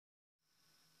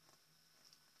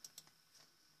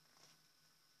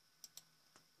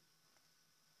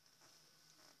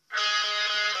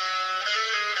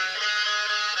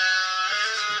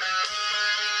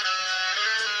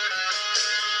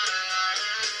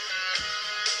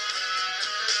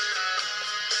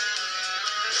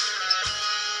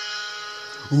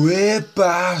We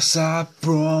pass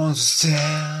upon the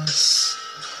stairs,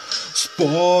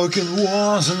 spoken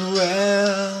words and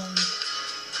when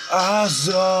I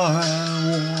saw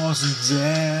I wasn't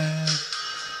there.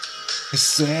 He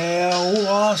said I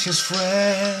was his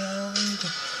friend,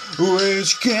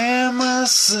 which came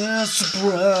as a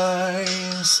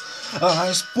surprise.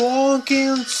 I spoke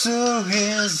into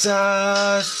his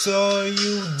eyes, so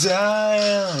you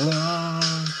died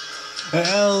alone,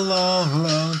 a long,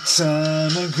 long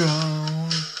time ago.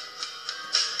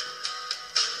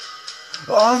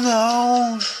 Oh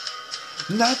no,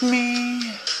 not me,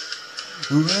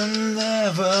 we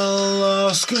never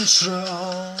lost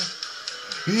control.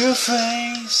 You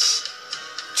face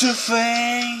to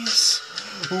face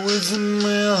with the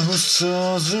man who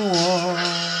saw the world.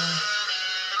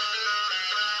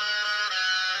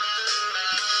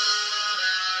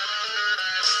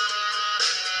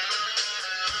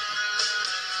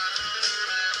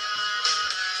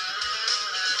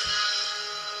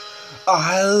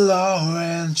 I loved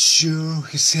and shook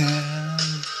his hand,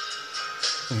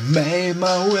 made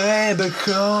my way back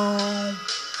home.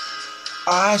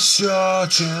 I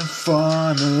searched and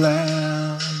found a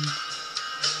land.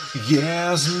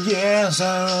 Years and years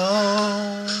I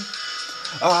roamed.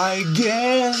 I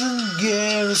gazed and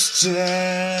gave a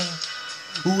stare.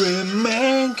 We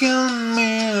make a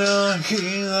mirror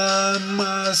here. I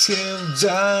must have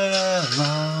died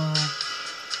alone,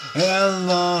 a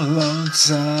long, long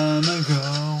time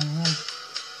ago.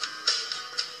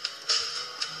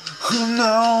 Who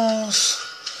knows?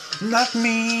 Not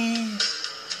me.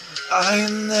 I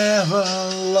never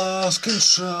lost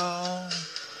control.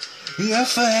 Your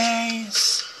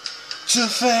face to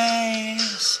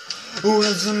face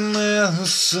with the man who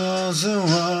saw the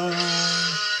world.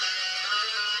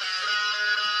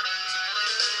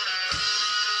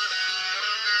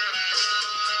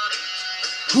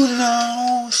 Who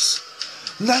knows?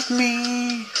 Not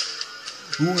me.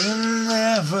 We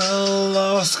never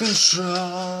lost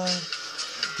control.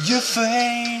 Your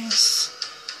face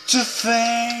to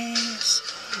face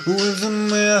with the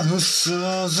man who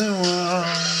saw the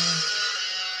world.